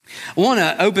I want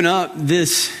to open up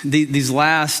these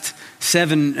last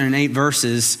 7 and 8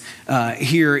 verses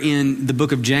here in the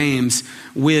book of James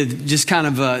with just kind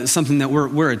of something that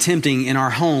we're attempting in our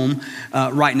home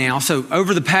right now. So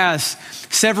over the past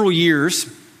several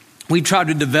years, we've tried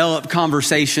to develop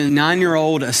conversation,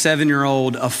 9-year-old, a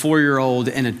 7-year-old, a 4-year-old,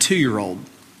 and a 2-year-old.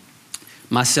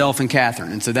 Myself and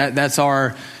Catherine. And so that's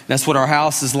what our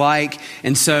house is like.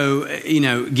 And so,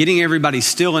 getting everybody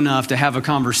still enough to have a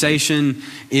conversation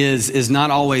is not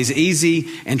always easy.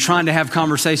 And trying to have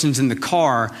conversations in the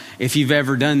car, if you've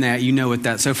ever done that, you know what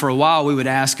that. So for a while, we would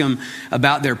ask them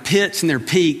about their pits and their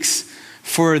peaks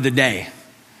for the day.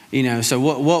 So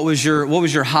what was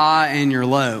your high and your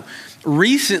low?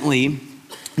 Recently,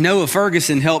 Noah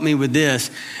Ferguson helped me with this.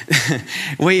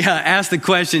 We asked the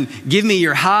question, give me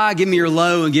your high, give me your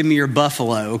low, and give me your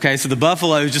buffalo. Okay, so the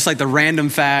buffalo is just like the random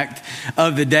fact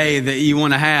of the day that you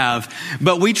want to have.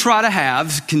 But we try to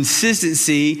have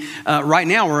consistency. Right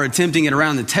now, we're attempting it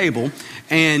around the table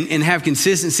and have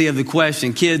consistency of the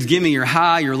question. Kids, give me your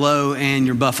high, your low, and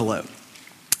your buffalo.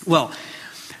 Well,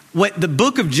 what the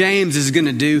book of James is going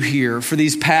to do here for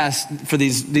these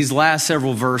last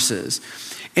several verses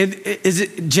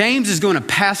James is going to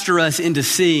pastor us into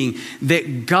seeing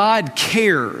that God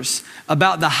cares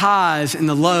about the highs and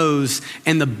the lows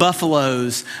and the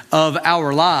buffaloes of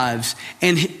our lives,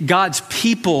 and God's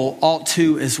people ought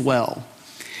to as well.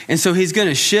 And so he's going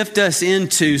to shift us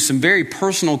into some very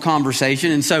personal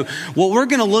conversation. And so what we're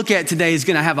going to look at today is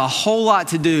going to have a whole lot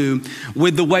to do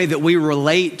with the way that we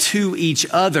relate to each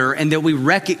other, and that we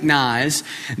recognize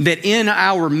that in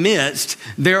our midst,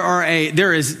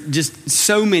 there is just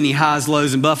so many highs,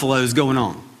 lows, and buffaloes going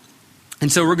on. And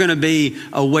so we're going to be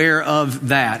aware of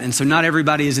that. And so not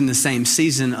everybody is in the same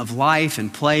season of life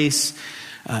and place.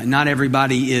 Not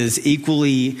everybody is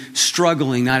equally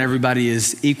struggling. Not everybody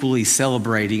is equally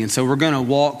celebrating. And so we're going to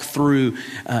walk through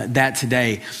that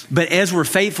today. But as we're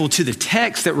faithful to the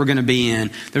text that we're going to be in,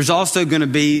 there's also going to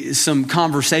be some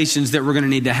conversations that we're going to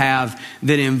need to have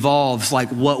that involves like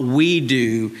what we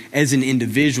do as an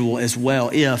individual as well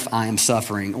if I am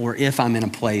suffering, or if I'm in a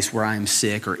place where I am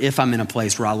sick, or if I'm in a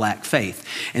place where I lack faith.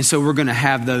 And so we're going to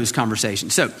have those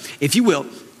conversations. So if you will,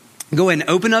 go ahead and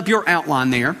open up your outline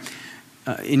there.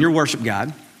 In your worship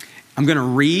guide, I'm going to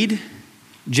read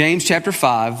James chapter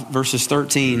 5, verses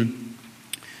 13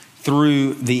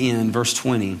 through the end, verse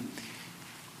 20.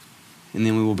 And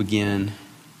then we will begin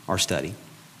our study.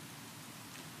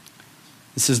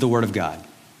 This is the word of God.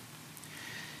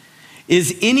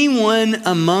 Is anyone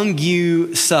among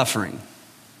you suffering?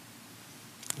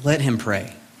 Let him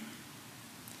pray.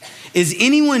 Is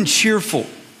anyone cheerful?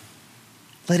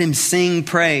 Let him sing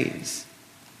praise.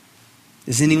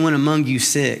 Is anyone among you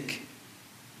sick?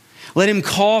 Let him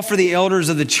call for the elders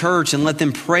of the church and let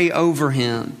them pray over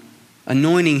him,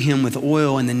 anointing him with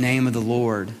oil in the name of the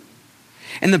Lord.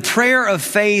 And the prayer of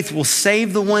faith will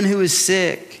save the one who is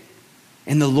sick,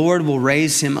 and the Lord will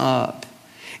raise him up.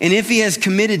 And if he has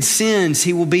committed sins,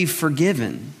 he will be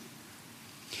forgiven.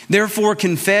 Therefore,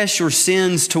 confess your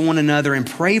sins to one another and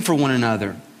pray for one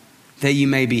another that you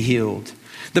may be healed.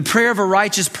 The prayer of a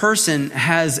righteous person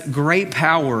has great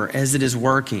power as it is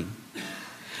working.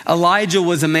 Elijah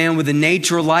was a man with a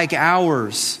nature like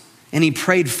ours, and he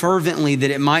prayed fervently that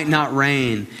it might not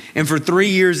rain. And for 3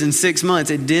 years and 6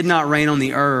 months, it did not rain on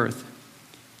the earth.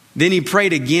 Then he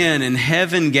prayed again, and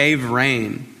heaven gave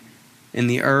rain, and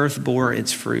the earth bore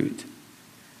its fruit.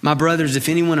 My brothers, if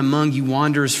anyone among you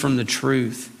wanders from the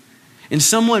truth, and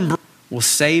someone will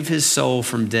save his soul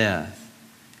from death,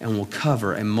 and will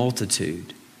cover a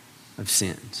multitude of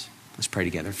sins. Let's pray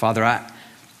together. Father, I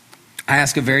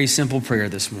ask a very simple prayer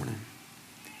this morning,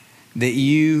 that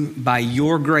you, by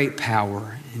your great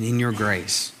power and in your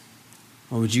grace,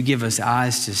 Lord, would you give us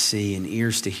eyes to see and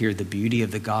ears to hear the beauty of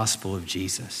the gospel of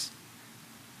Jesus?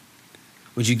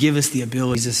 Would you give us the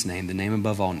ability, in Jesus' name, the name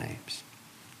above all names.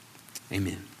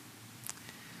 Amen.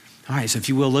 All right, so if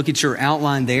you will, look at your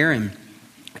outline there,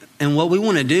 and what we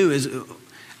want to do is,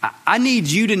 I need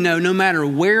you to know, no matter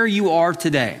where you are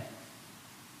today,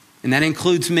 and that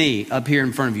includes me up here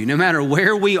in front of you, no matter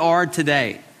where we are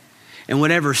today, and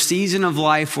whatever season of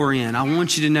life we're in, I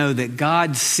want you to know that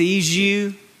God sees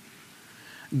you,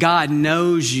 God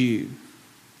knows you,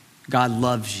 God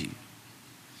loves you.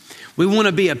 We want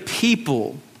to be a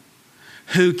people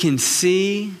who can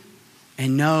see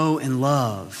and know and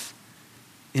love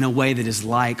in a way that is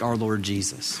like our Lord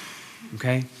Jesus,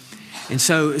 okay? And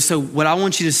so what I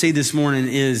want you to see this morning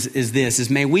is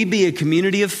may we be a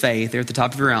community of faith, there at the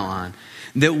top of your outline,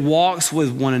 that walks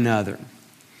with one another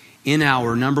in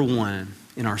our, number one,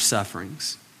 in our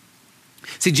sufferings.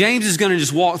 See, James is going to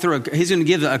just walk through, he's going to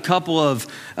give a couple of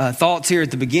thoughts here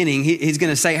at the beginning. He's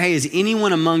going to say, hey, is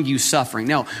anyone among you suffering?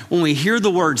 Now, when we hear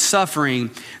the word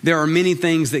suffering, there are many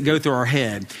things that go through our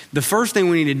head. The first thing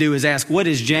we need to do is ask, what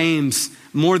is James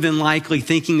more than likely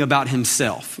thinking about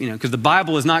himself? Because the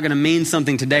Bible is not going to mean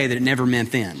something today that it never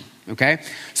meant then, okay?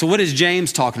 So what is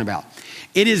James talking about?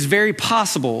 It is very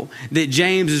possible that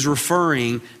James is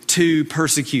referring to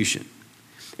persecution.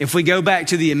 If we go back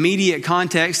to the immediate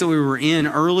context that we were in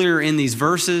earlier in these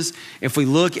verses, if we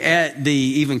look at the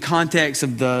even context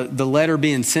of the letter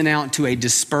being sent out to a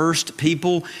dispersed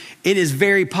people, it is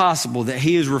very possible that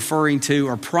he is referring to,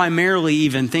 or primarily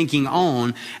even thinking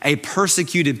on, a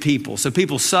persecuted people. So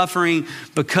people suffering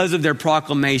because of their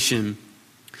proclamation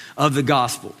of the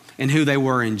gospel and who they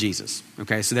were in Jesus.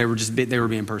 Okay, so they were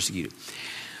being persecuted.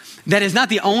 That is not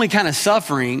the only kind of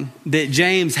suffering that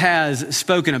James has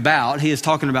spoken about. He has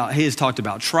talked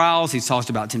about trials, he's talked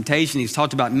about temptation, he's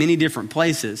talked about many different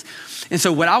places. And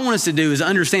so what I want us to do is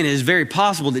understand it is very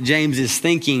possible that James is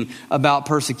thinking about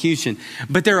persecution.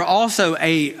 But there's also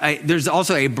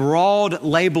a broad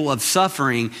label of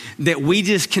suffering that we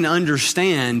just can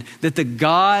understand that the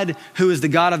God who is the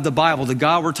God of the Bible, the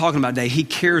God we're talking about today, he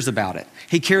cares about it.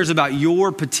 He cares about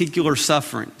your particular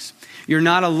sufferings. You're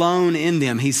not alone in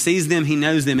them. He sees them, he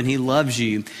knows them, and he loves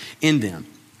you in them.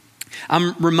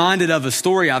 I'm reminded of a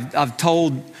story I've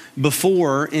told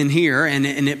before in here, and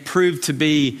it proved to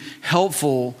be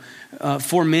helpful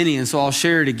for many, and so I'll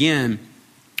share it again.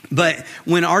 But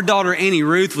when our daughter Annie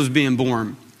Ruth was being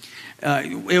born,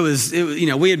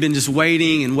 we had been just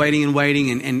waiting,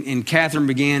 and Catherine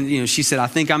began, she said, I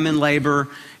think I'm in labor,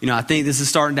 I think this is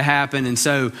starting to happen, and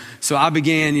so I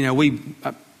began,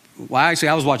 actually,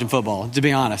 I was watching football, to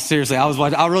be honest. Seriously,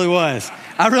 I really was.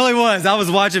 I was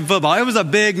watching football. It was a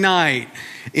big night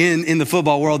in the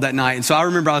football world that night. And so I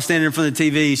remember I was standing in front of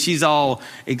the TV. She's all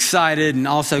excited and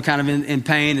also kind of in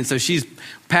pain. And so she's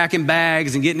packing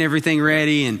bags and getting everything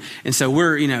ready. And so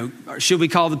we're, should we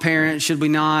call the parents? Should we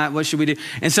not? What should we do?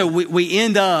 And so we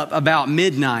end up about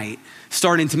midnight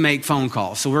starting to make phone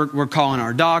calls. So we're calling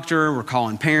our doctor. We're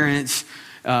calling parents.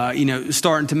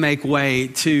 Starting to make way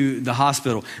to the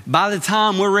hospital. By the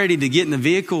time we're ready to get in the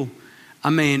vehicle,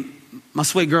 my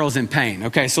sweet girl's in pain.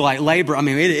 Okay, so like labor,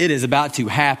 it is about to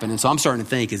happen. And so I'm starting to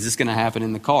think, is this going to happen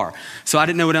in the car? So I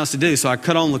didn't know what else to do. So I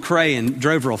cut on Lecrae and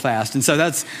drove real fast. And so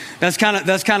that's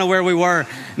kind of where we were.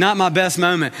 Not my best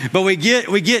moment. But we get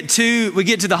to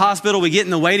the hospital. We get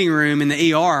in the waiting room in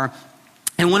the ER.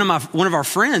 And one of our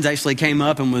friends actually came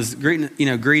up and was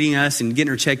greeting us and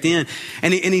getting her checked in.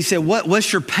 And he said,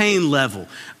 what's your pain level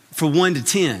for 1 to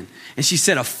 10? And she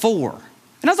said a 4.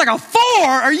 And I was like, a 4?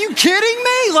 Are you kidding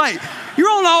me? Like, you're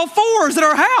on all fours at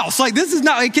our house. Like,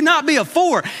 it cannot be a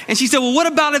 4. And she said, well, what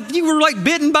about if you were like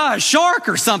bitten by a shark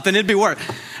or something? It'd be worse.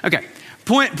 Okay,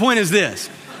 point is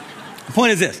this.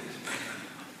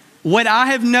 What I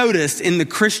have noticed in the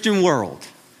Christian world,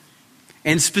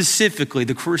 and specifically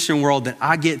the Christian world that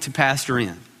I get to pastor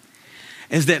in,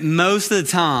 is that most of the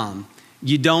time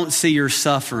you don't see your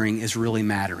suffering as really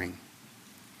mattering.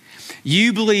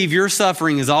 You believe your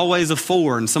suffering is always a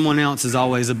 4 and someone else is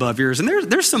always above yours. And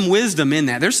there's some wisdom in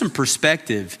that. There's some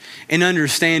perspective in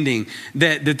understanding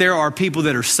that there are people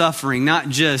that are suffering, not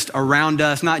just around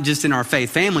us, not just in our faith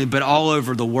family, but all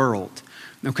over the world.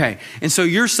 Okay, and so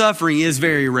your suffering is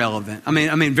very relevant.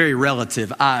 Very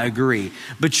relative, I agree.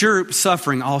 But your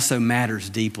suffering also matters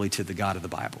deeply to the God of the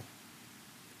Bible.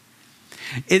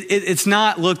 It's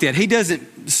not looked at. He doesn't,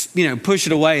 push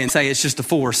it away and say it's just a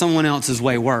 4. Someone else is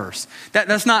way worse.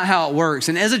 That's not how it works.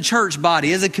 And as a church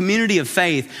body, as a community of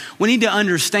faith, we need to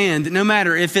understand that no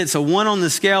matter if it's a 1 on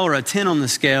the scale or a 10 on the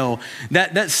scale,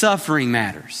 that suffering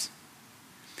matters.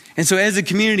 And so as a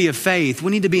community of faith,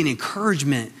 we need to be an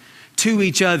encouragement to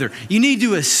each other. You need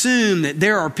to assume that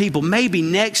there are people maybe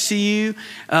next to you,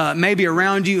 maybe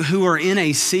around you, who are in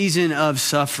a season of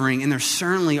suffering, and there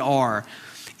certainly are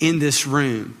in this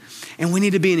room. And we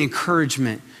need to be an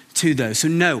encouragement to those. So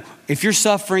no, if you're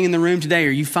suffering in the room today or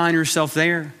you find yourself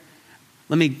there,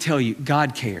 let me tell you,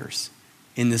 God cares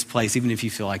in this place, even if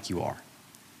you feel like you are.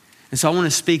 And so I want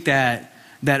to speak that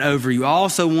over you. I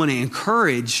also want to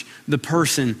encourage the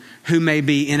person who may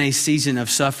be in a season of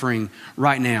suffering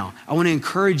right now. I want to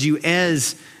encourage you,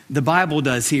 as the Bible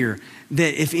does here,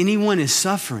 that if anyone is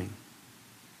suffering,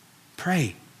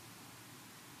 pray.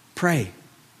 Pray.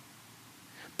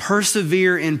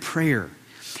 Persevere in prayer.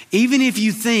 Even if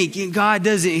you think God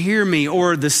doesn't hear me,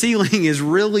 or the ceiling is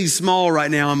really small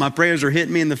right now and my prayers are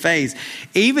hitting me in the face,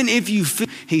 even if you feel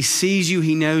He sees you,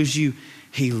 He knows you,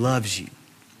 He loves you.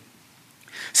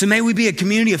 So may we be a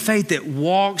community of faith that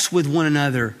walks with one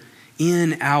another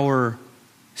in our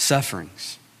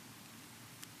sufferings.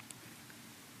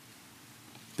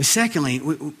 But secondly,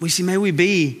 we see, may we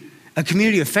be a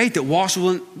community of faith that walks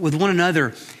with one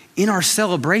another in our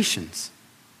celebrations.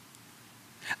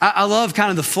 I love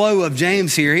kind of the flow of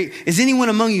James here. Is anyone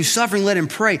among you suffering? Let him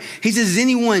pray. He says, is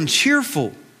anyone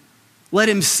cheerful? Let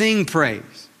him sing praise.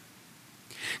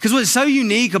 Because what's so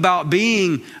unique about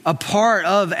being a part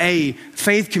of a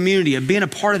faith community, of being a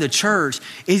part of the church,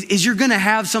 is you're going to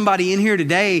have somebody in here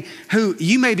today who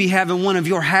you may be having one of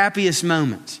your happiest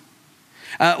moments.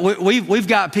 We've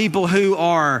got people who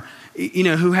are,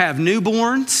 who have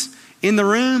newborns in the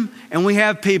room, and we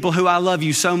have people who, I love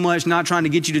you so much, not trying to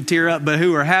get you to tear up, but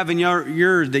who are having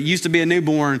yours that used to be a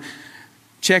newborn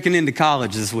checking into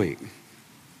college this week.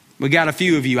 We got a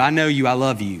few of you. I know you. I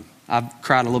love you. I've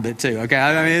cried a little bit too. Okay,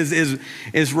 I mean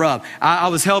it's rough. I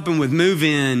was helping with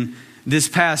move-in this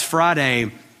past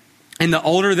Friday, and the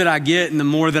older that I get, and the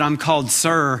more that I'm called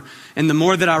sir, and the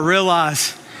more that I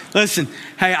realize, listen,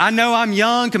 hey, I know I'm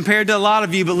young compared to a lot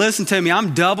of you, but listen to me,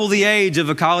 I'm double the age of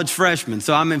a college freshman.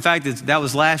 So in fact, that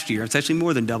was last year. It's actually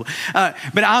more than double.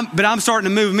 But I'm starting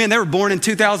to move them in. They were born in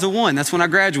 2001. That's when I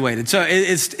graduated. So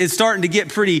it's starting to get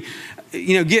pretty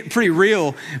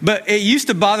real. But it used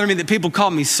to bother me that people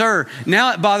called me sir.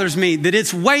 Now it bothers me that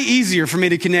it's way easier for me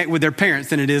to connect with their parents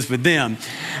than it is with them.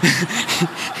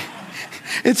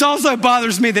 It also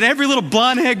bothers me that every little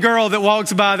blonde-head girl that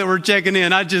walks by that we're checking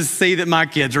in, I just see that my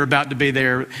kids are about to be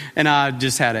there, and I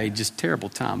just had a terrible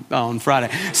time on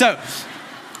Friday. So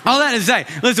all that to say,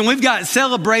 listen, we've got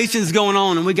celebrations going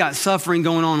on, and we got suffering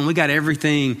going on, and we got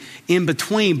everything in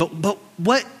between. But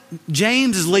what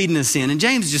James is leading us in, and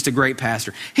James is just a great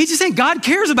pastor. He's just saying God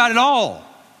cares about it all.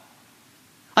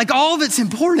 Like all of it's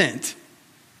important.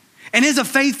 And as a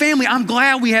faith family, I'm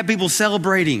glad we have people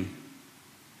celebrating.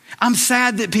 I'm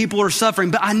sad that people are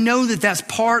suffering, but I know that that's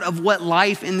part of what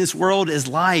life in this world is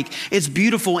like. It's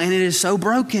beautiful and it is so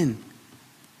broken.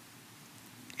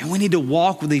 And we need to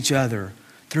walk with each other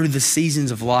through the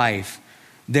seasons of life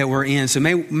that we're in. So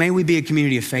may we be a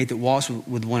community of faith that walks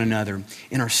with one another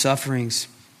in our sufferings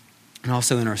and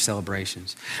also in our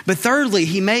celebrations. But thirdly,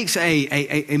 he makes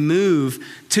a move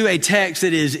to a text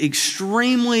that is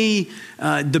extremely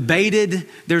debated.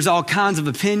 There's all kinds of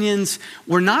opinions.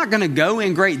 We're not going to go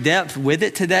in great depth with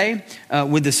it today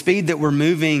with the speed that we're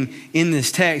moving in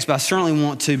this text, but I certainly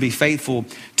want to be faithful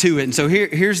to it. And so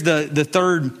here's the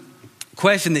third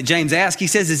question that James asks. He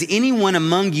says, is anyone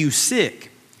among you sick?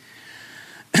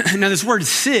 Now this word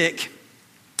sick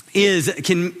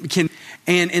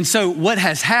and so what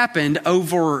has happened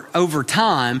over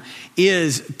time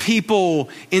is people,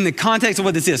 in the context of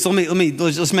what this is, so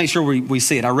let's make sure we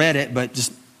see it. I read it, but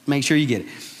just make sure you get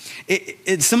it.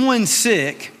 It's someone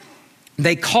sick.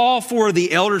 They call for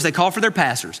the elders, they call for their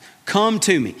pastors. Come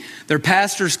to me. Their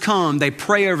pastors come, they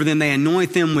pray over them, they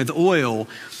anoint them with oil.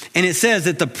 And it says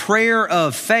that the prayer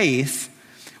of faith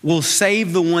will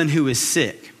save the one who is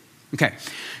sick. Okay,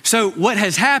 so what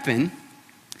has happened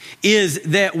is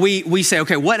that we say,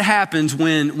 okay, what happens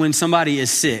when somebody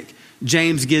is sick?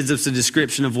 James gives us a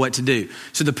description of what to do.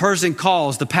 So the person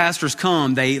calls, the pastors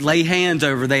come, they lay hands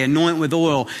over, they anoint with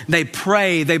oil, they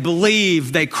pray, they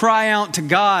believe, they cry out to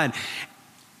God,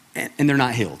 and they're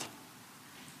not healed.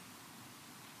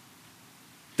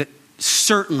 That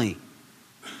certainly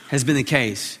has been the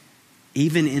case,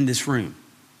 even in this room.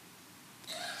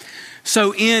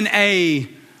 So in a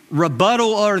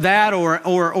rebuttal or that,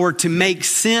 or to make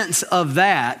sense of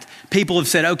that, people have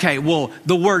said, okay, well,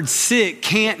 the word sick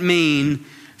can't mean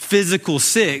physical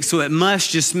sick, so it must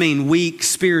just mean weak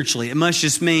spiritually. It must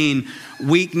just mean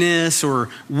weakness or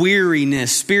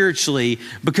weariness spiritually,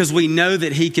 because we know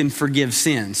that he can forgive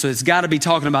sin. So it's got to be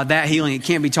talking about that healing. It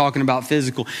can't be talking about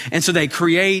physical. And so they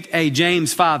create a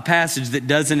James 5 passage that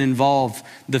doesn't involve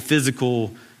the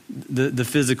physically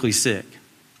sick.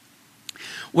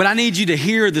 What I need you to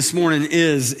hear this morning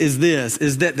is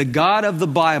that the God of the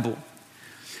Bible,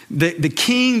 the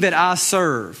King that I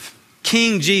serve,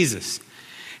 King Jesus,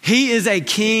 he is a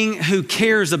king who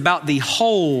cares about the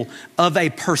whole of a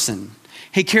person.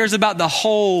 He cares about the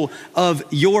whole of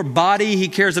your body. He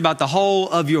cares about the whole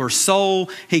of your soul.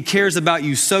 He cares about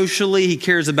you socially. He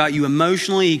cares about you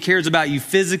emotionally. He cares about you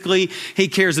physically. He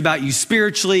cares about you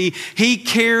spiritually. He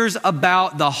cares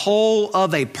about the whole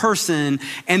of a person,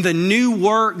 and the new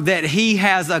work that he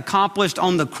has accomplished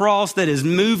on the cross that is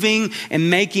moving and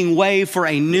making way for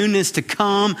a newness to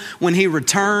come when he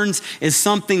returns is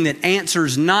something that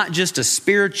answers not just a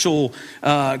spiritual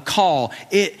call.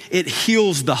 It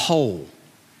heals the whole.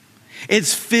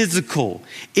 It's physical,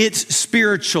 it's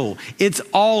spiritual, it's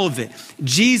all of it.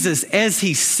 Jesus, as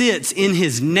he sits in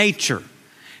his nature,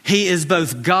 He is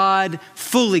both God,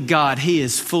 He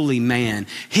is fully man.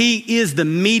 He is the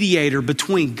mediator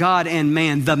between God and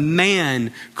man, the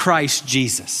man, Christ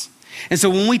Jesus. And so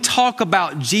when we talk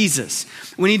about Jesus,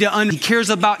 we need to he cares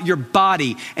about your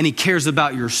body and he cares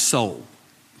about your soul.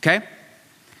 Okay?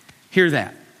 Hear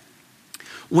that.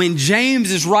 When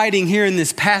James is writing here in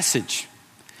this passage,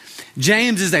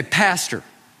 James is a pastor.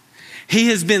 He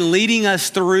has been leading us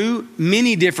through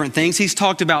many different things. He's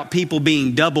talked about people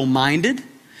being double-minded.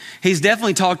 He's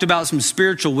definitely talked about some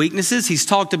spiritual weaknesses. He's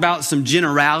talked about some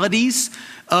generalities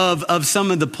of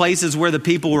some of the places where the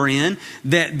people were in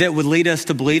that would lead us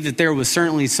to believe that there was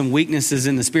certainly some weaknesses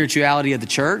in the spirituality of the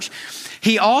church.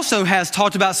 He also has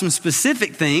talked about some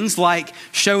specific things like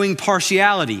showing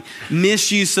partiality,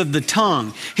 misuse of the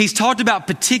tongue. He's talked about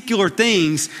particular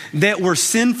things that were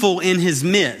sinful in his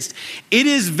midst. It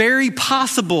is very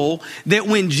possible that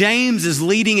when James is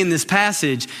leading in this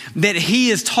passage, that he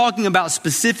is talking about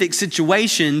specific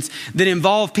situations that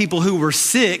involve people who were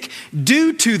sick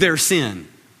due to their sin.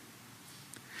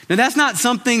 Now, that's not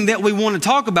something that we want to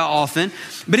talk about often,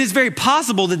 but it's very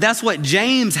possible that that's what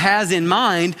James has in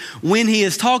mind when he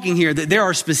is talking here, that there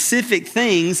are specific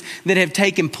things that have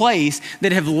taken place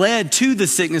that have led to the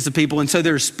sickness of people. And so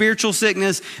there's spiritual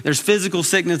sickness, there's physical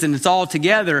sickness, and it's all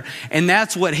together. And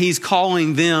that's what he's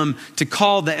calling them to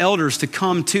call the elders to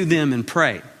come to them and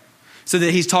pray. So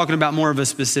that he's talking about more of a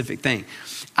specific thing.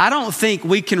 I don't think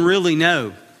we can really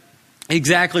know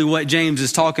exactly what James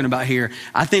is talking about here.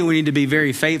 I think we need to be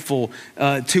very faithful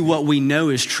to what we know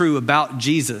is true about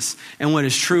Jesus and what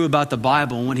is true about the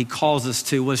Bible and what he calls us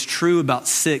to, what's true about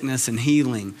sickness and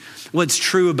healing, what's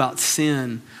true about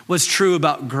sin, what's true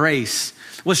about grace,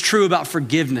 what's true about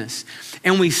forgiveness.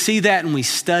 And we see that and we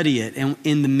study it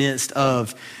in the midst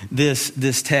of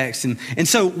this text. And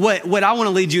so what I want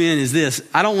to lead you in is this.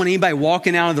 I don't want anybody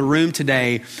walking out of the room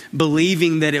today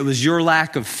believing that it was your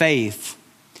lack of faith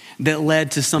that led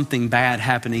to something bad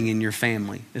happening in your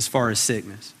family as far as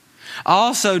sickness. I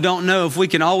also don't know if we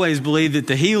can always believe that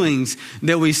the healings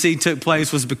that we see took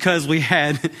place was because we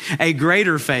had a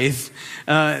greater faith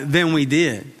than we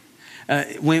did.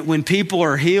 When people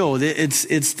are healed,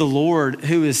 it's the Lord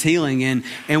who is healing.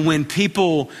 And when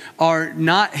people are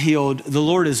not healed, the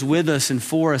Lord is with us and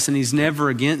for us, and he's never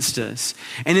against us.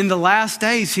 And in the last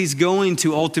days, he's going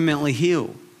to ultimately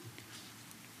heal.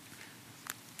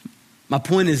 My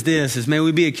point is this, is may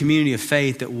we be a community of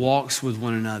faith that walks with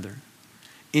one another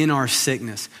in our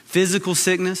sickness. Physical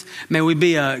sickness, may we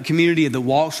be a community that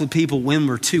walks with people when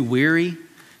we're too weary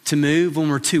to move, when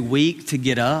we're too weak to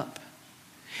get up.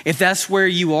 If that's where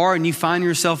you are and you find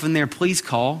yourself in there, please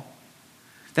call.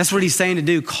 That's what he's saying to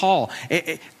do, call.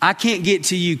 I can't get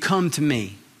to you, come to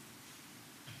me.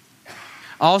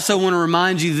 I also want to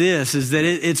remind you this, is that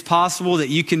it's possible that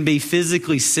you can be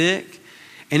physically sick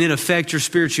and it affects your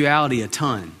spirituality a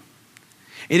ton.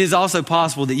 It is also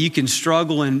possible that you can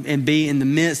struggle and be in the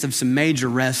midst of some major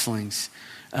wrestlings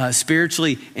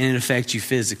spiritually, and it affects you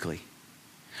physically.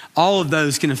 All of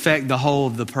those can affect the whole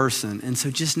of the person. And so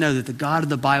just know that the God of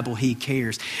the Bible, he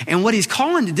cares. And what he's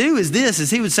calling to do is this, is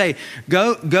he would say,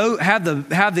 go have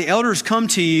the elders come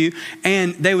to you,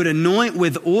 and they would anoint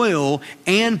with oil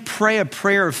and pray a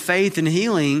prayer of faith and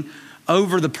healing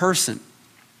over the person.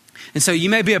 And so you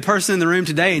may be a person in the room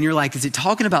today and you're like, is he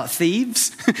talking about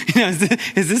thieves? Is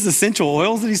this essential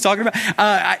oils that he's talking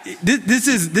about? This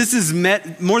is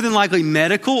more than likely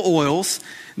medical oils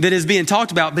that is being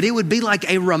talked about, but it would be like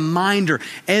a reminder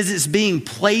as it's being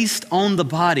placed on the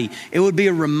body. It would be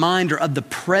a reminder of the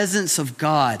presence of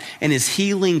God and his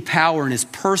healing power and his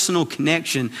personal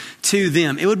connection to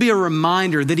them. It would be a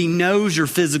reminder that he knows your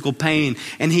physical pain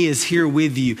and he is here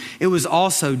with you. It was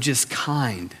also just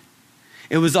kind.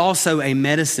 It was also a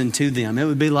medicine to them. It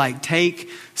would be like, take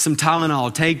some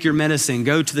Tylenol, take your medicine,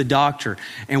 go to the doctor,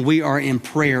 and we are in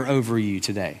prayer over you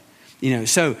today.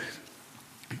 So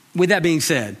with that being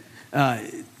said,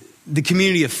 the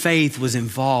community of faith was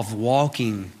involved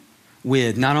walking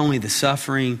with not only the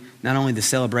suffering, not only the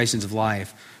celebrations of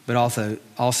life, but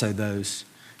also those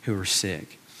who are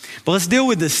sick. But let's deal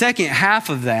with the second half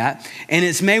of that, and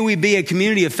it's may we be a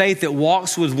community of faith that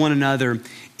walks with one another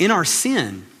in our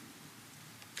sin.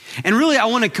 And really, I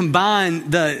want to combine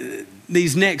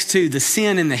these next two, the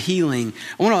sin and the healing.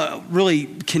 I want to really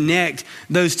connect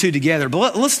those two together.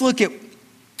 But let's look at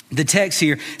the text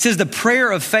here. It says, the prayer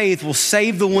of faith will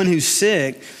save the one who's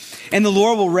sick, and the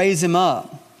Lord will raise him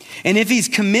up. And if he's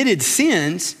committed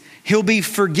sins, he'll be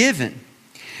forgiven.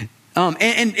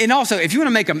 And also, if you want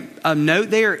to make a note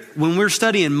there, when we're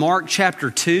studying Mark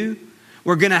chapter 2,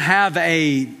 we're going to have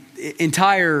an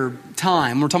entire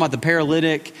time. We're talking about the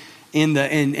paralytic in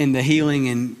the healing,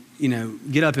 and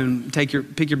get up and pick your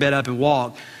bed up and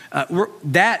walk.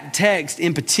 That text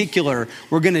in particular,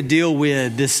 we're going to deal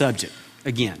with this subject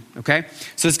again, okay?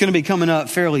 So it's going to be coming up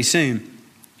fairly soon.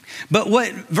 But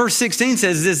what verse 16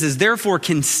 says is therefore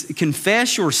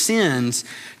confess your sins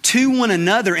to one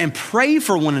another and pray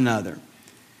for one another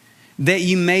that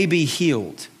you may be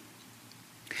healed.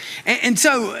 And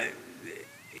so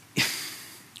I'm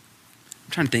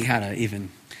trying to think how to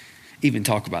even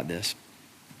talk about this.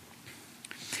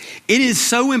 It is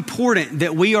so important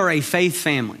that we are a faith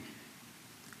family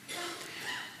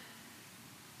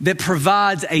that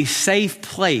provides a safe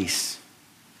place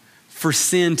for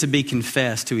sin to be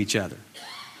confessed to each other.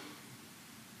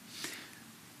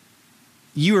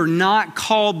 You are not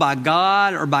called by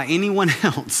God or by anyone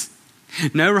else.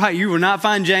 No, right? You will not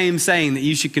find James saying that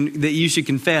you should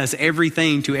confess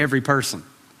everything to every person.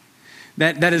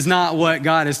 That is not what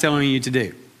God is telling you to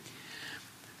do.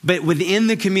 But within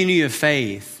the community of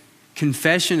faith,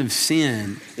 confession of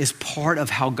sin is part of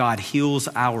how God heals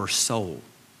our soul.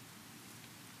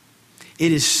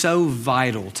 It is so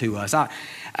vital to us. I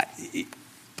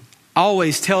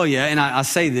always tell you, and I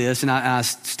say this, and I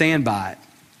stand by it,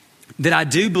 that I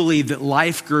do believe that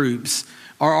life groups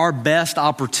are our best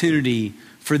opportunity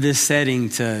for this setting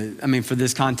for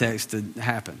this context to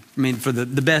happen. For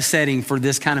the best setting for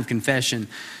this kind of confession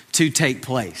to take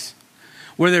place.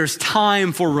 Where there's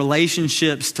time for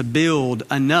relationships to build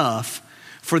enough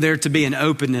for there to be an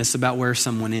openness about where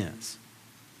someone is.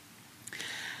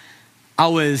 I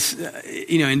was,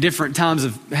 in different times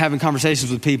of having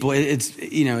conversations with people,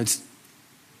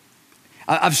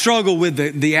 I've struggled with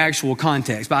the actual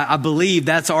context, but I believe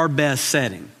that's our best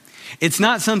setting. It's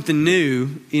not something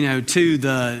new, to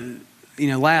the,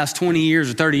 last 20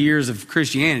 years or 30 years of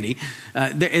Christianity.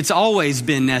 It's always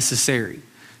been necessary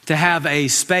to have a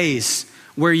space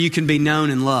where you can be known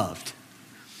and loved.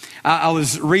 I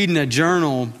was reading a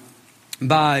journal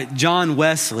by John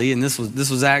Wesley, and this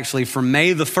was actually from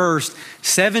May the 1st,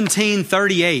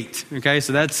 1738. Okay,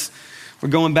 so we're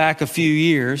going back a few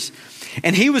years.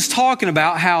 And he was talking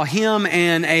about how him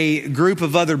and a group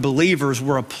of other believers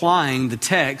were applying the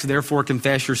text, therefore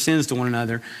confess your sins to one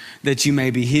another that you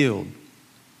may be healed.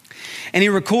 And he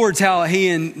records how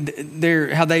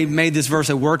how they made this verse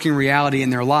a working reality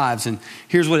in their lives. And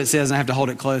here's what it says, and I have to hold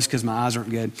it close because my eyes aren't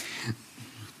good.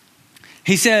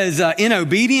 He says, in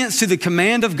obedience to the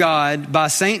command of God by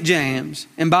St. James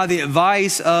and by the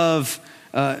advice of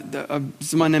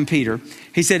someone named Peter,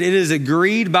 he said, it is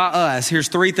agreed by us. Here's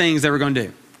three things that we're going to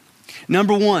do.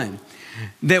 Number one,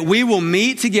 that we will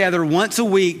meet together once a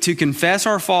week to confess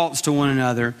our faults to one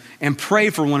another and pray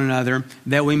for one another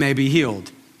that we may be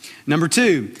healed. Number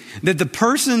two, that the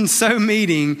persons so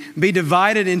meeting be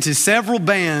divided into several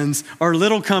bands or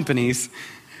little companies,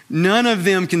 none of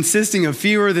them consisting of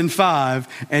fewer than 5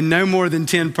 and no more than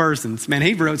 10 persons. Man,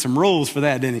 he wrote some rules for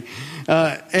that, didn't he?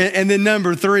 And then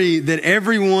number 3, that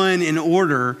everyone in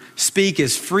order speak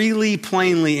as freely,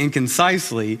 plainly, and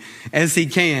concisely as he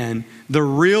can the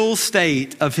real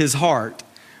state of his heart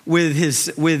with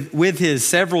his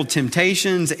several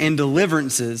temptations and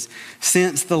deliverances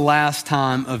since the last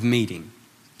time of meeting.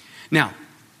 Now,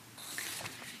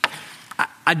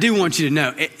 I do want you to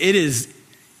know,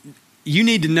 you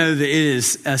need to know that it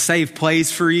is a safe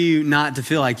place for you not to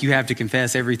feel like you have to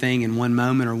confess everything in one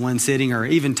moment or one sitting or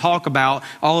even talk about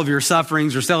all of your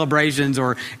sufferings or celebrations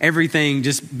or everything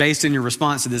just based on your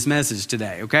response to this message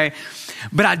today, okay?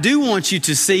 But I do want you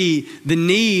to see the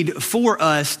need for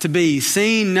us to be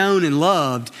seen, known, and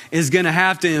loved is going to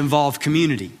have to involve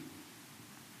community.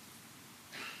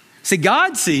 See,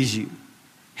 God sees you.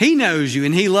 He knows you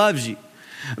and he loves you.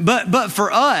 But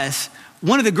for us,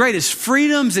 one of the greatest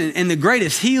freedoms and the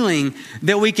greatest healing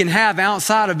that we can have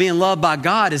outside of being loved by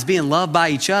God is being loved by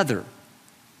each other.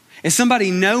 It's somebody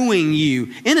knowing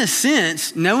you, in a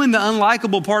sense, knowing the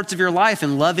unlikable parts of your life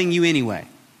and loving you anyway.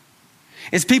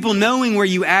 It's people knowing where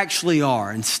you actually are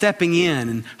and stepping in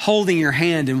and holding your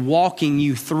hand and walking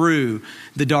you through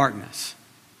the darkness.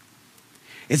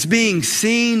 It's being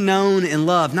seen, known, and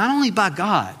loved, not only by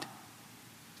God,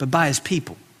 but by his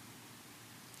people.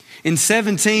 In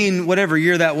 17, whatever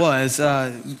year that was,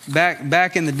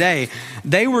 back in the day,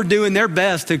 they were doing their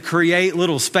best to create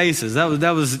little spaces.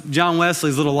 That was John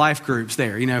Wesley's little life groups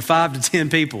there, 5 to 10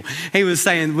 people. He was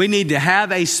saying we need to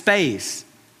have a space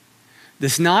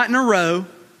that's not in a row.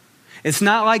 It's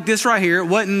not like this right here. It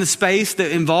wasn't the space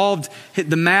that involved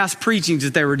the mass preachings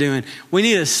that they were doing. We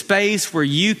need a space where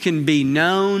you can be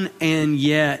known and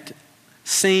yet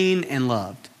seen and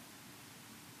loved.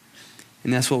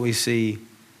 And that's what we see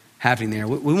happening there.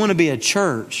 We want to be a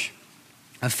church,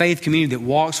 a faith community that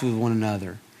walks with one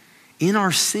another in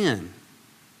our sin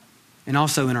and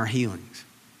also in our healings.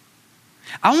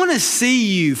 I want to see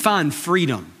you find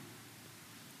freedom.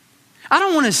 I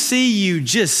don't want to see you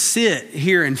just sit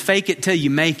here and fake it till you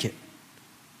make it.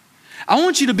 I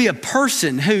want you to be a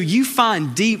person who you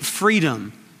find deep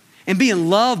freedom in being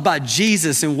loved by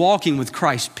Jesus and walking with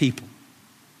Christ's people.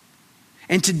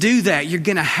 And to do that, you're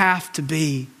going to have to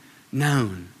be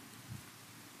known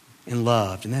and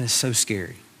loved. And that is so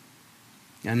scary.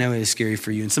 I know it is scary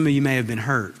for you. And some of you may have been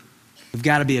hurt. We've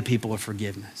got to be a people of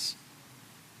forgiveness.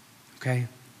 Okay?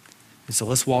 And so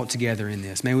let's walk together in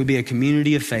this. May we be a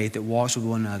community of faith that walks with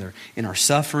one another in our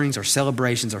sufferings, our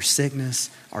celebrations, our sickness,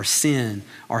 our sin,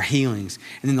 our healings.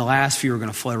 And then the last few are going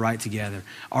to flow right together.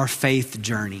 Our faith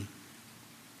journey.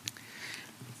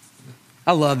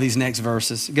 I love these next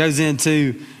verses. It goes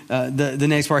into the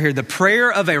next part here. The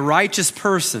prayer of a righteous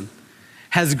person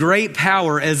has great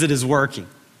power as it is working.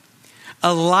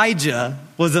 Elijah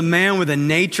was a man with a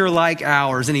nature like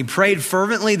ours, and he prayed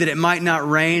fervently that it might not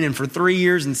rain, and for 3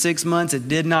 years and 6 months it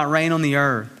did not rain on the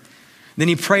earth. Then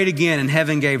he prayed again, and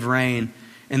heaven gave rain,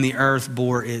 and the earth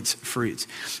bore its fruits.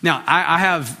 Now, I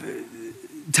have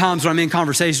times when I'm in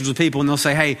conversations with people, and they'll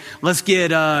say, hey, let's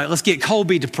get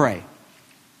Colby to pray.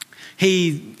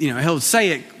 He'll say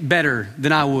it better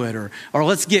than I would, or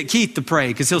let's get Keith to pray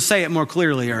because he'll say it more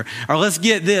clearly, or let's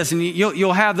get this, and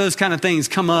you'll have those kind of things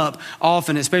come up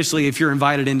often, especially if you're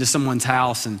invited into someone's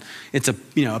house and it's a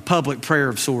public prayer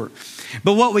of sort.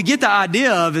 But what we get the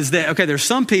idea of is that there's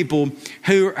some people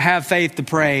who have faith to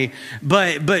pray,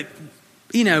 but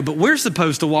we're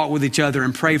supposed to walk with each other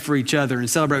and pray for each other and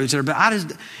celebrate with each other.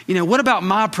 But what about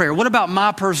my prayer? What about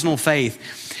my personal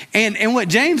faith? And what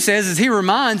James says is he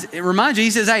reminds you,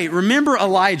 he says, hey, remember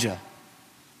Elijah.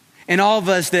 And all of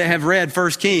us that have read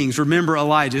 1 Kings, remember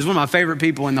Elijah. He's one of my favorite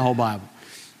people in the whole Bible.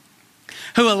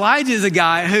 Who Elijah is a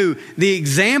guy who the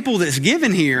example that's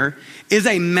given here is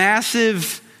a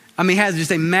massive, has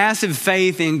just a massive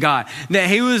faith in God. That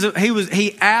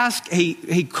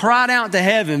he cried out to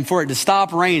heaven for it to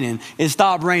stop raining. It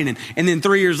stopped raining. And then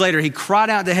 3 years later, he cried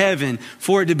out to heaven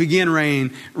for it to begin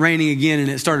raining again, and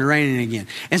it started raining again.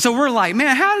 And so we're like,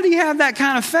 man, how did he have that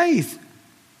kind of faith?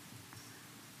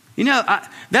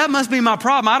 That must be my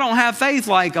problem. I don't have faith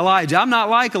like Elijah. I'm not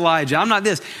like Elijah. I'm not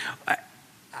this.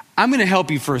 I'm going to help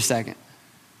you for a second.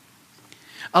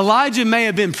 Elijah may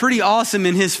have been pretty awesome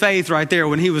in his faith right there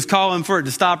when he was calling for it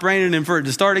to stop raining and for it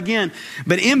to start again.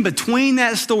 But in between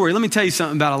that story, let me tell you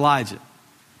something about Elijah.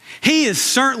 He is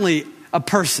certainly a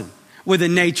person with a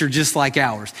nature just like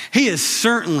ours. He is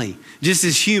certainly just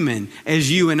as human as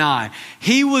you and I.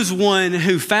 He was one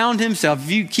who found himself,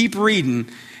 if you keep reading,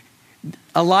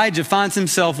 Elijah finds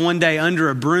himself one day under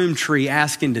a broom tree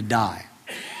asking to die.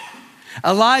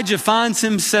 Elijah finds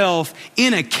himself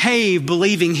in a cave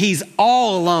believing he's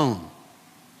all alone.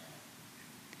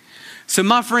 So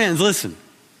my friends, listen,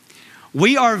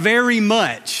 we are very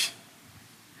much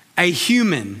a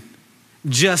human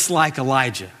just like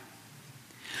Elijah.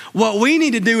 What we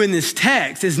need to do in this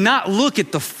text is not look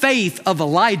at the faith of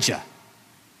Elijah.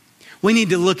 We need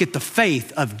to look at the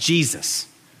faith of Jesus.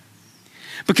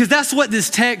 Because that's what this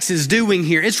text is doing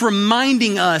here. It's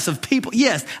reminding us of people.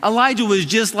 Yes, Elijah was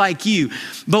just like you.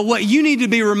 But what you need to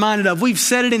be reminded of, we've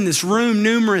said it in this room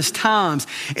numerous times,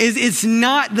 is it's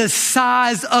not the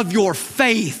size of your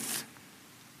faith.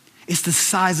 It's the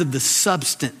size of the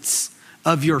substance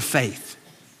of your faith.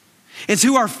 It's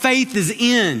who our faith is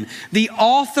in, the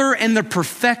author and the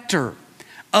perfecter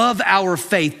of our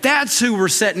faith. That's who we're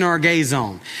setting our gaze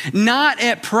on. Not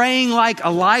at praying like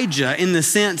Elijah in the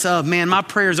sense of, man, my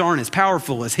prayers aren't as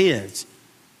powerful as his.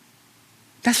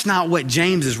 That's not what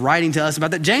James is writing to us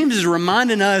about. That James is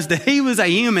reminding us that he was a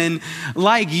human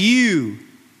like you.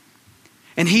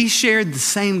 And he shared the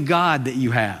same God that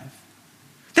you have.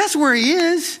 That's where he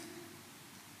is.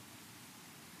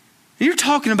 And you're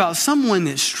talking about someone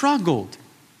that struggled.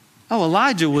 Oh,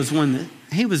 Elijah was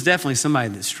he was definitely somebody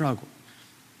that struggled.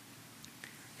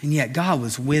 And yet God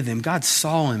was with him. God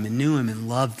saw him and knew him and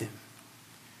loved him.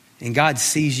 And God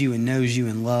sees you and knows you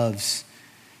and loves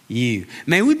you.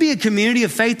 May we be a community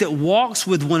of faith that walks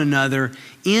with one another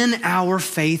in our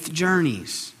faith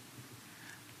journeys.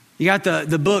 You got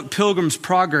the book Pilgrim's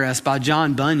Progress by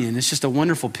John Bunyan. It's just a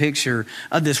wonderful picture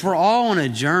of this. We're all on a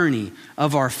journey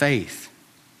of our faith.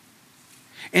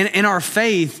 And our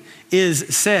faith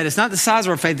is said, it's not the size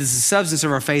of our faith, it's the substance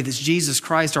of our faith. It's Jesus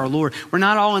Christ our Lord. We're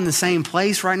not all in the same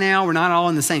place right now. We're not all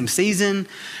in the same season,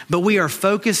 but we are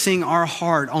focusing our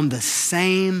heart on the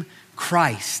same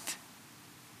Christ.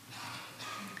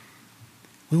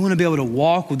 We want to be able to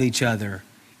walk with each other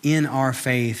in our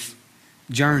faith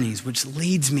journeys, which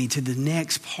leads me to the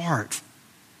next part.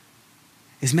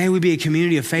 is may we be a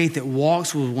community of faith that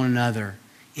walks with one another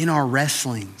in our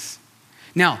wrestlings.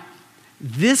 Now,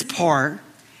 this part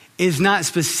is not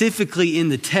specifically in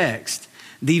the text.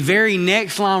 The very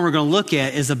next line we're going to look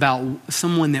at is about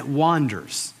someone that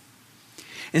wanders.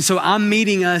 And so I'm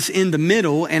meeting us in the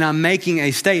middle and I'm making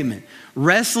a statement.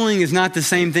 Wrestling is not the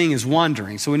same thing as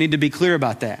wandering, so we need to be clear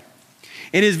about that.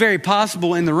 It is very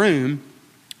possible in the room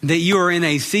that you are in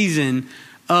a season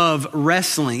of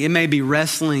wrestling. It may be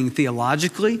wrestling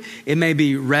theologically. It may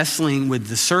be wrestling with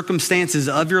the circumstances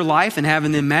of your life and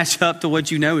having them match up to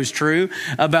what you know is true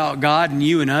about God and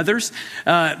you and others.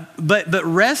 But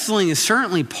wrestling is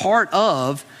certainly part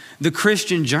of the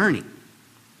Christian journey.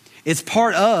 It's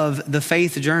part of the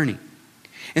faith journey.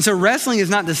 And so wrestling is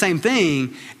not the same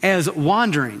thing as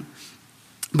wandering.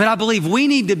 But I believe we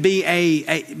need to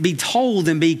be told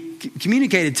and be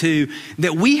communicated to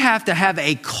that we have to have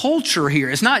a culture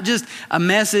here. It's not just a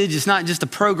message. It's not just a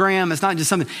program. It's not just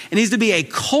something. It needs to be a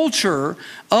culture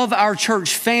of our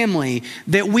church family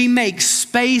that we make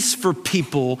space for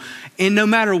people, and no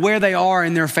matter where they are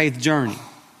in their faith journey.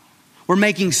 We're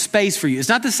making space for you. It's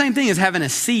not the same thing as having a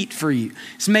seat for you.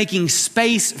 It's making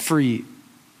space for you.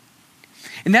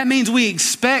 And that means we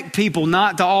expect people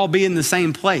not to all be in the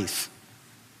same place.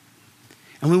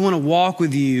 And we want to walk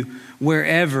with you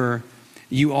wherever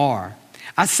you are.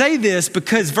 I say this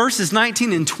because verses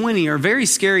 19 and 20 are very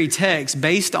scary texts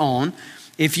based on,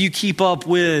 if you keep up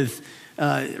with,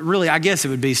 really, I guess it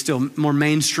would be still more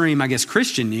mainstream,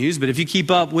 Christian news. But if you keep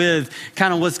up with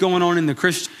kind of what's going on in the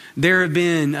Christian, there have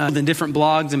been the different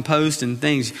blogs and posts and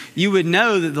things. You would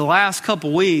know that the last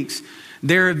couple weeks,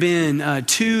 there have been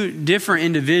two different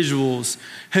individuals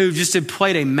who just have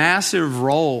played a massive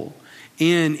role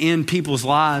in people's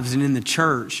lives and in the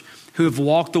church who have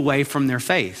walked away from their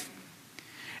faith.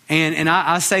 And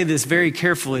I say this very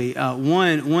carefully.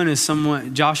 One is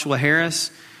someone, Joshua Harris,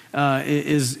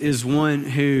 is one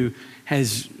who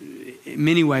has in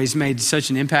many ways made such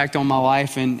an impact on my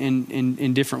life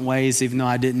in different ways, even though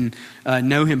I didn't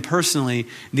know him personally.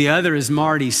 The other is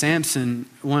Marty Sampson,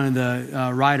 one of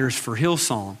the writers for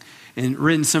Hillsong, and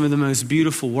written some of the most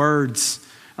beautiful words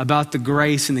about the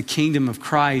grace and the kingdom of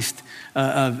Christ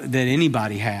that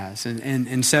anybody has.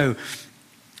 And so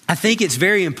I think it's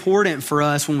very important for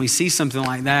us when we see something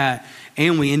like that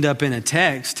and we end up in a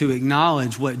text to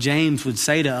acknowledge what James would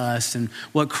say to us and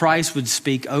what Christ would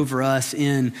speak over us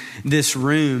in this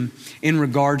room in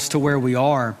regards to where we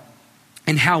are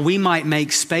and how we might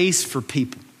make space for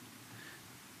people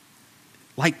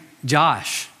like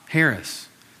Josh Harris,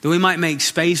 that we might make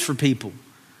space for people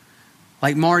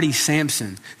like Marty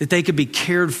Sampson, that they could be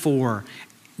cared for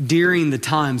during the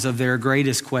times of their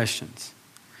greatest questions.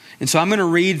 And so I'm going to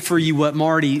read for you what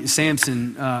Marty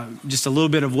Sampson, just a little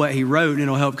bit of what he wrote, and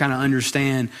it'll help kind of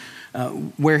understand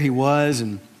where he was.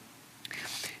 And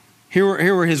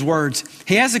here were his words.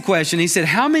 He has a question. He said,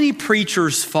 how many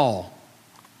preachers fall?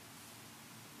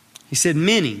 He said,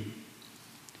 many,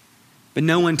 but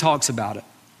no one talks about it.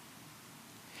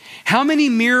 How many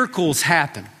miracles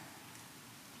happen?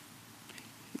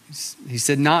 He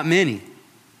said, not many,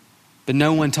 but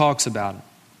no one talks about it.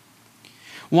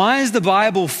 Why is the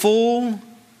Bible full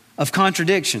of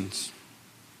contradictions?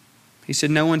 He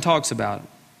said, no one talks about it.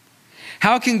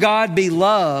 How can God be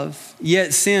love,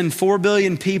 yet send 4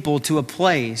 billion people to a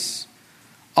place,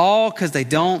 all because they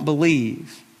don't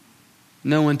believe?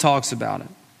 No one talks about it.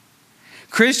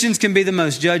 Christians can be the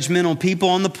most judgmental people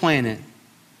on the planet.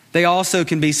 They also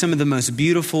can be some of the most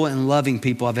beautiful and loving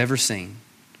people I've ever seen.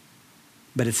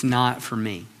 But it's not for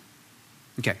me.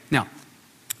 Okay, now,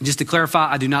 just to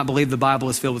clarify, I do not believe the Bible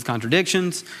is filled with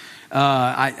contradictions.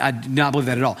 I do not believe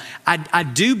that at all. I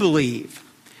do believe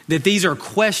that these are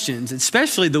questions,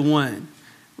 especially the one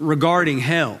regarding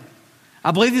hell.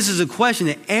 I believe this is a question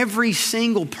that every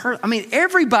single person,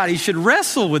 everybody should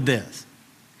wrestle with this.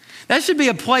 That should be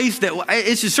a place that,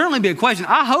 it should certainly be a question.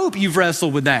 I hope you've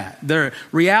wrestled with that, the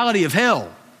reality of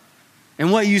hell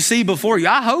and what you see before you.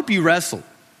 I hope you wrestle.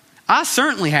 I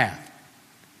certainly have.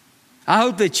 I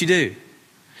hope that you do.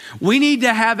 We need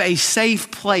to have a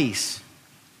safe place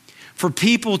for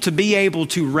people to be able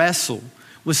to wrestle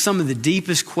with some of the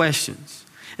deepest questions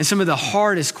and some of the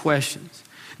hardest questions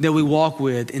that we walk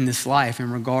with in this life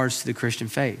in regards to the Christian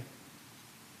faith.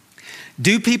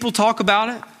 Do people talk about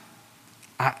it?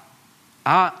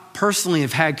 I personally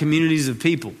have had communities of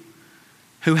people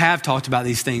who have talked about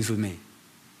these things with me.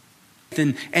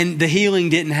 And the healing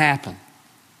didn't happen.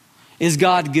 Is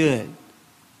God good?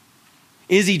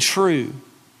 Is he true?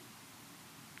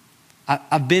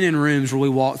 I've been in rooms where we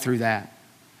walked through that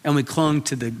and we clung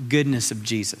to the goodness of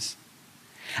Jesus.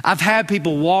 I've had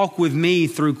people walk with me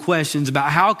through questions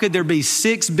about how could there be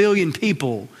 6 billion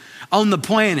people on the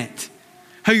planet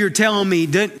who you're telling me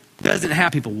doesn't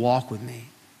have people walk with me.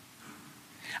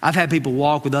 I've had people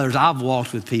walk with others. I've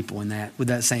walked with people with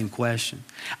that same question.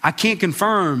 I can't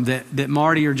confirm that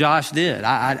Marty or Josh did.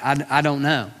 I don't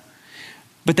know.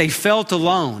 But they felt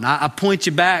alone. I point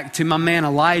you back to my man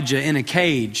Elijah in a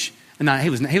cage. No, he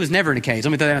was never in a cage.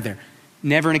 Let me throw that out there.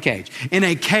 Never in a cage. In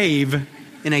a cave.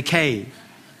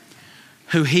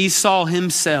 Who he saw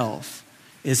himself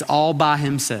is all by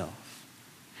himself.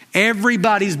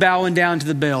 Everybody's bowing down to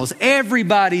the bells.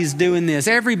 Everybody's doing this.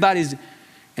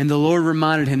 And the Lord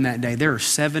reminded him that day, there are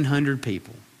 700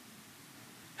 people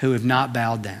who have not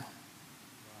bowed down.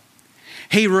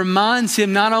 He reminds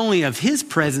him not only of his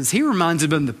presence, he reminds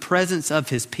him of the presence of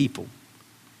his people.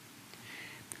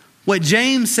 What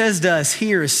James says to us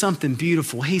here is something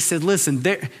beautiful. He said, listen,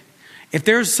 if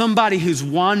there's somebody who's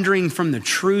wandering from the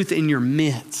truth in your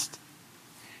midst,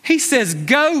 he says,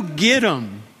 go get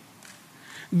them.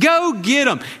 Go get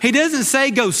them. He doesn't say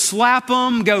go slap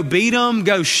them, go beat them,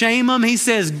 go shame them. He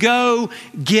says go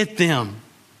get them.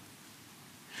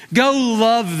 Go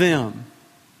love them.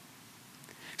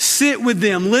 Sit with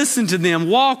them, listen to them,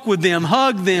 walk with them,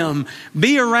 hug them,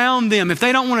 be around them. If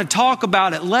they don't want to talk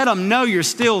about it, let them know you're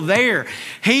still there.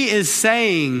 He is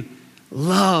saying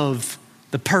love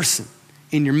the person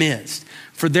in your midst.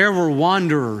 For there were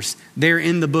wanderers there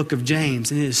in the book of James.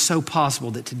 And it is so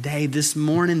possible that today, this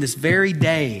morning, this very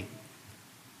day,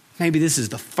 maybe this is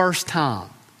the first time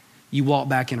you walk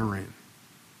back in a room.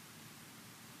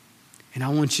 And I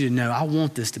want you to know, I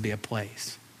want this to be a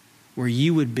place where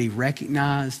you would be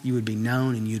recognized, you would be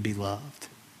known, and you'd be loved.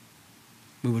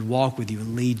 We would walk with you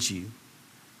and lead you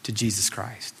to Jesus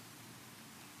Christ.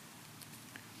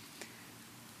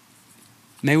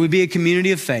 May we be a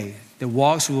community of faith that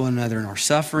walks with one another in our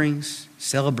sufferings,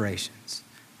 celebrations,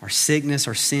 our sickness,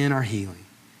 our sin, our healing,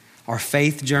 our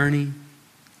faith journey,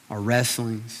 our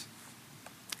wrestlings,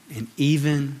 and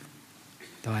even,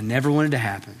 though I never wanted to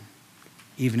happen,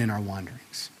 even in our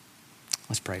wanderings.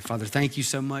 Let's pray. Father, thank you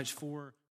so much for